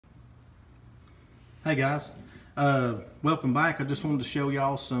Hey guys, welcome back. I just wanted to show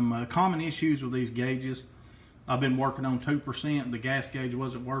y'all some common issues with these gauges. I've been working on 2%. The gas gauge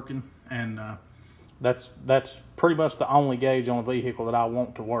wasn't working, and that's pretty much the only gauge on a vehicle that I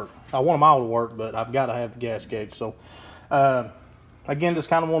want to work. I want them all to work, but I've got to have the gas gauge. So again, just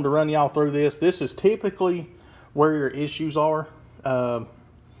kind of wanted to run y'all through this. This is typically where your issues are.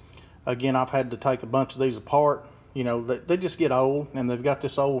 Again, I've had to take a bunch of these apart. You know, they just get old, and they've got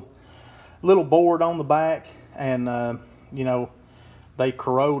this old little board on the back, and you know, they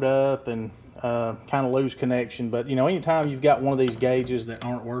corrode up and kind of lose connection. But you know, anytime you've got one of these gauges that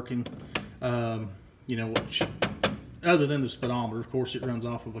aren't working, you know, other than the speedometer, of course it runs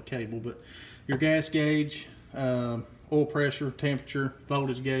off of a cable, but your gas gauge, oil pressure, temperature,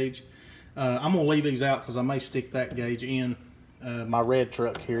 voltage gauge, I'm gonna leave these out because I may stick that gauge in my red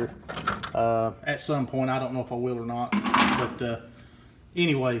truck here at some point. I don't know if I will or not, but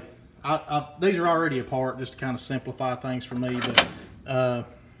anyway, these are already apart just to kind of simplify things for me. But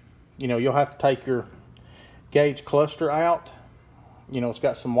you know, you'll have to take your gauge cluster out. You know, it's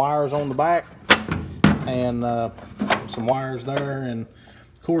got some wires on the back and some wires there, and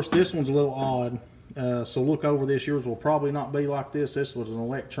of course this one's a little odd, so look over this. Yours will probably not be like this. This was an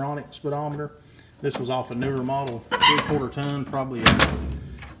electronic speedometer. This was off a newer model, 3/4 ton, probably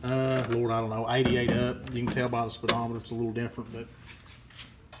Lord, I don't know, 88 up. You can tell by the speedometer it's a little different, but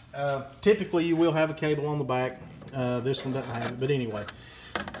typically you will have a cable on the back. This one doesn't have it, but anyway,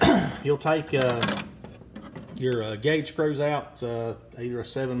 you'll take your gauge screws out, either a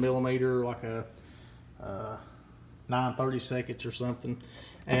 7mm, like a 9/32 or something,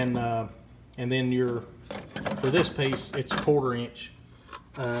 and then for this piece it's 1/4 inch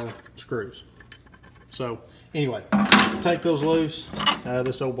screws. So anyway, take those loose.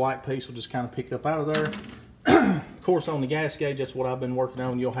 This old black piece will just kind of pick up out of there. Of course, on the gas gauge, that's what I've been working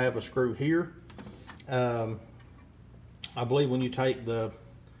on. You'll have a screw here. I believe when you take the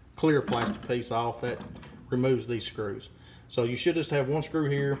clear plastic piece off, that removes these screws. So you should just have one screw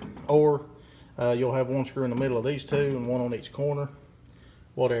here, or you'll have one screw in the middle of these two and one on each corner.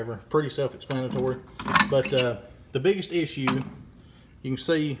 Whatever, pretty self-explanatory. But the biggest issue, you can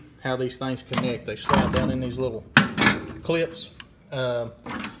see how these things connect. They slide down in these little clips.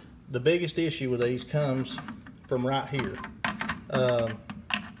 The biggest issue with these comes from right here,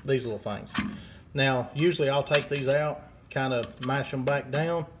 these little things. Now, usually I'll take these out, kind of mash them back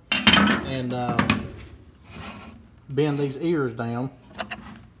down, and bend these ears down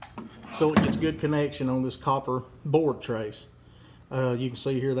so it gets good connection on this copper board trace. You can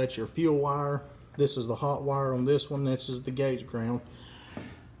see here, that's your fuel wire. This is the hot wire on this one. This is the gauge ground.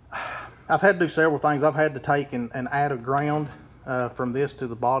 I've had to do several things. I've had to take and add a ground from this to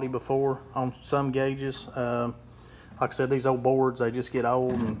the body before on some gauges. Like I said, these old boards, they just get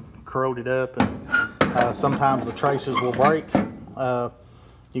old and corroded up, and sometimes the traces will break. You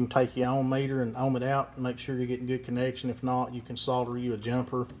can take your own meter and ohm it out and make sure you're getting good connection. If not, you can solder you a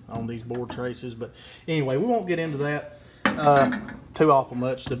jumper on these board traces. But anyway, we won't get into that too awful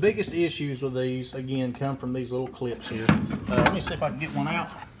much. The biggest issues with these, again, come from these little clips here. Let me see if I can get one out,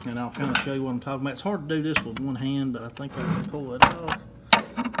 and I'll kind of show you what I'm talking about. It's hard to do this with one hand, but I think I can pull it off.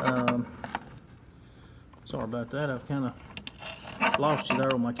 Sorry about that. I've kind of lost you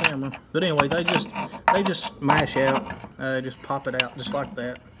there on my camera. But anyway, they just mash out. Just pop it out just like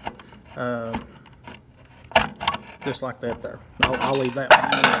that. Just like that there. I'll leave that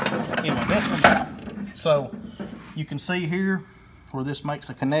one. Anyway, this one. So you can see here where this makes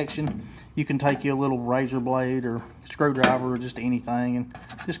a connection. You can take you a little razor blade or screwdriver or just anything and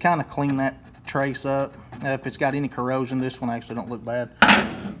just kind of clean that trace up. If it's got any corrosion, this one actually don't look bad.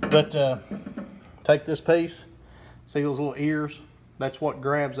 But take this piece, see those little ears? That's what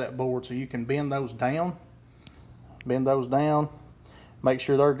grabs that board, so you can bend those down. Bend those down, make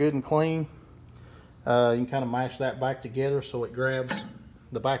sure they're good and clean. You can kind of mash that back together so it grabs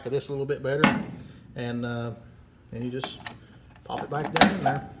the back of this a little bit better, and you just pop it back down in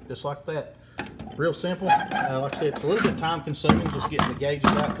there, just like that. Real simple. Like I said, it's a little bit time consuming just getting the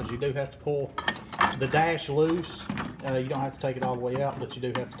gauges out, because you do have to pull the dash loose. You don't have to take it all the way out, but you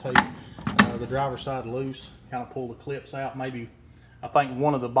do have to take the driver's side loose, kind of pull the clips out, maybe I think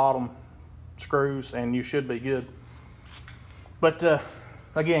one of the bottom screws, and you should be good. But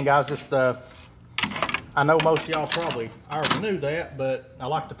again, guys, just I know most of y'all probably already knew that, but I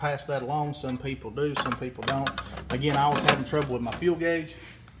like to pass that along. Some people do, some people don't. Again, I was having trouble with my fuel gauge.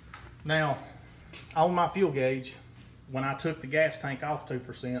 Now, on my fuel gauge, when I took the gas tank off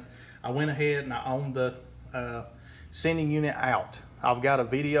 2%, I went ahead and I ohmed the sending unit out. I've got a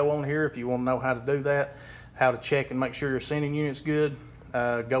video on here if you want to know how to do that, how to check and make sure your sending unit's good.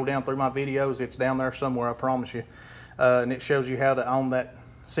 go down through my videos. It's down there somewhere, I promise you. And it shows you how to own that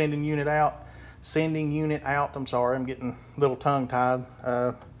sending unit out. I'm sorry, I'm getting a little tongue tied.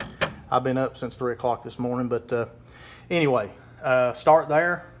 I've been up since 3 o'clock this morning, but anyway, start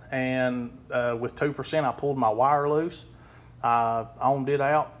there, and with 2% I pulled my wire loose. I owned it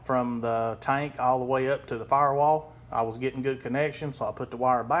out from the tank all the way up to the firewall. I was getting good connection, so I put the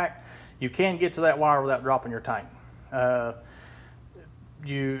wire back. You can get to that wire without dropping your tank.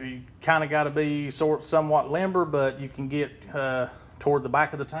 You kind of got to be somewhat limber, but you can get toward the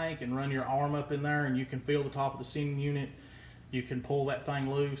back of the tank and run your arm up in there, and you can feel the top of the sending unit. You can pull that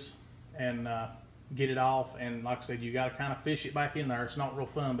thing loose and get it off, and like I said, you got to kind of fish it back in there. It's not real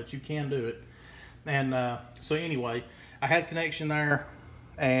fun, but you can do it. And so anyway, I had connection there,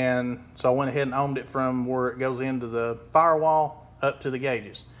 and so I went ahead and owned it from where it goes into the firewall up to the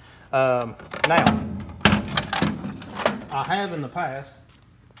gauges. Now, I have in the past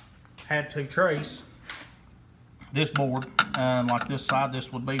had to trace this board, like this side.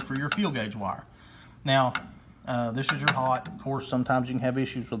 This would be for your fuel gauge wire. Now, this is your hot. Of course, sometimes you can have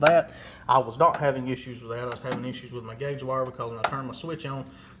issues with that. I was not having issues with that. I was having issues with my gauge wire because when I turned my switch on,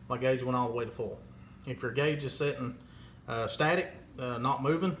 my gauge went all the way to full. If your gauge is sitting static, not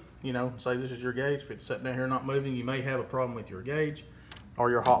moving, you know, say this is your gauge, if it's sitting down here not moving, you may have a problem with your gauge or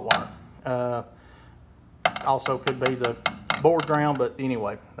your hot wire. Also could be the board ground, but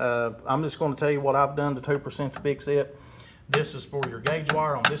anyway, I'm just going to tell you what I've done to 2% to fix it. This is for your gauge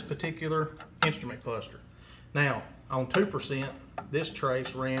wire on this particular instrument cluster. Now, on 2%, this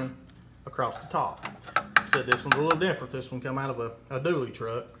trace ran across the top. I said this one's a little different. This one come out of a dually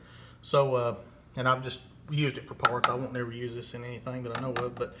truck. So, and I've just used it for parts. I won't never use this in anything that I know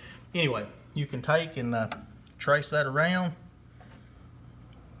of. But anyway, you can take and trace that around.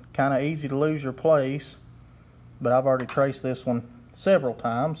 Kind of easy to lose your place, but I've already traced this one several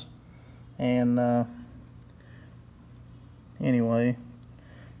times. And anyway, a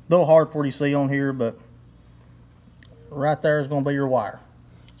little hard for you to see on here, but right there is going to be your wire.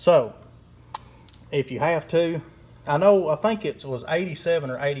 So if you have to, I think it was 87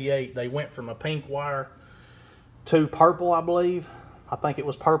 or 88, they went from a pink wire to purple, I believe. I think it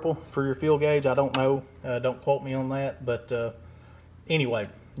was purple for your fuel gauge. I don't know, don't quote me on that, but anyway,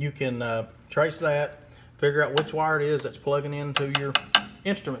 you can trace that, figure out which wire it is that's plugging into your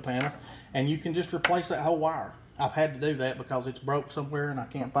instrument panel, and you can just replace that whole wire. I've had to do that because it's broke somewhere and I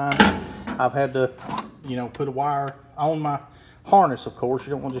can't find it. I've had to, you know, put a wire on my harness. Of course,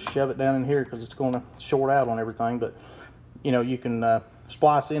 you don't want to just shove it down in here because it's going to short out on everything, but you know, you can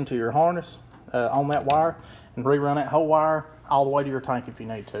splice into your harness on that wire and rerun that whole wire all the way to your tank if you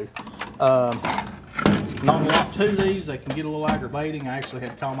need to. Not a lot to these. They can get a little aggravating. I actually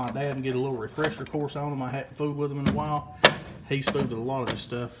had to call my dad and get a little refresher course on them. I hadn't fooled with them in a while. He's fooled with a lot of this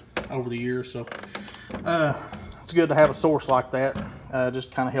stuff over the years, so it's good to have a source like that,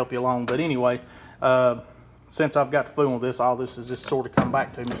 just kind of help you along. But anyway, since I've got to fool with this, all this has just sort of come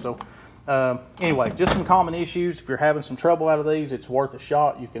back to me. So anyway, just some common issues. If you're having some trouble out of these, it's worth a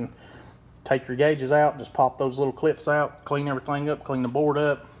shot. You can take your gauges out, just pop those little clips out, clean everything up, clean the board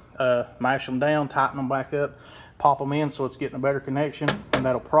up, mash them down, tighten them back up, pop them in so it's getting a better connection, and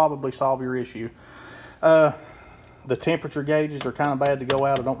that'll probably solve your issue. The temperature gauges are kind of bad to go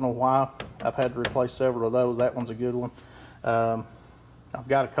out. I don't know why. I've had to replace several of those. That one's a good one. I've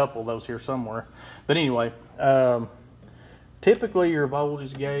got a couple of those here somewhere. But anyway, typically your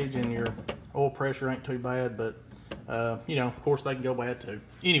voltage gauge and your oil pressure ain't too bad, but you know, of course they can go bad too.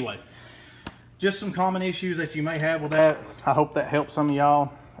 Anyway, just some common issues that you may have with that. I hope that helps some of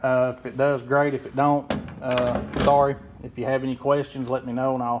y'all. If it does, great. If it don't, sorry. If you have any questions, let me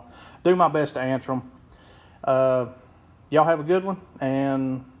know and I'll do my best to answer them. Y'all have a good one,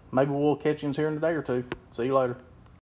 and maybe we'll catch you in here in a day or two. See you later.